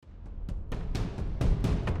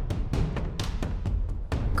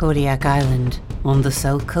Kodiak Island, on the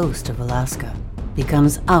south coast of Alaska,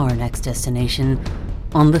 becomes our next destination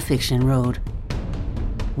on the Fiction Road.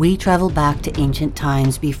 We travel back to ancient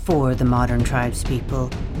times before the modern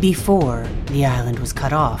tribespeople, before the island was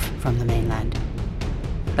cut off from the mainland.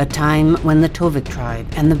 A time when the Tovik tribe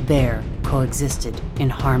and the bear coexisted in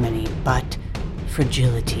harmony but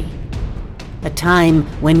fragility. A time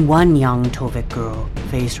when one young Tovik girl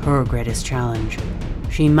faced her greatest challenge.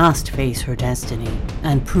 She must face her destiny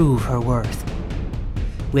and prove her worth.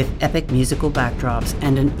 With epic musical backdrops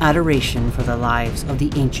and an adoration for the lives of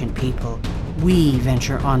the ancient people, we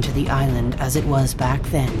venture onto the island as it was back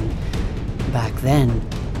then. Back then,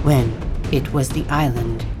 when it was the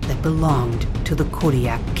island that belonged to the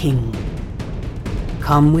Kodiak king.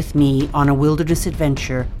 Come with me on a wilderness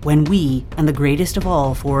adventure when we and the greatest of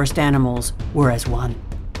all forest animals were as one.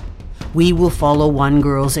 We will follow one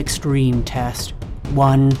girl's extreme test,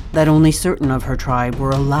 one that only certain of her tribe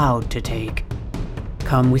were allowed to take.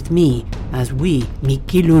 Come with me as we meet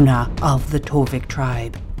Kiluna of the Tovik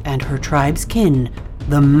tribe and her tribe's kin,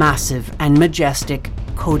 the massive and majestic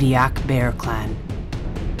Kodiak Bear Clan.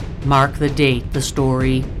 Mark the date the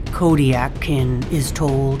story Kodiak Kin is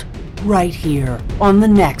told right here on the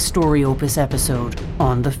next Story Opus episode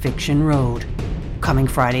on the Fiction Road, coming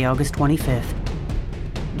Friday, August 25th.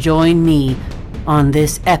 Join me on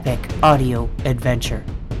this epic audio adventure.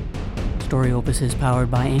 Story Opus is powered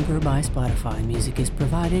by Anchor by Spotify. Music is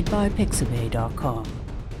provided by Pixabay.com.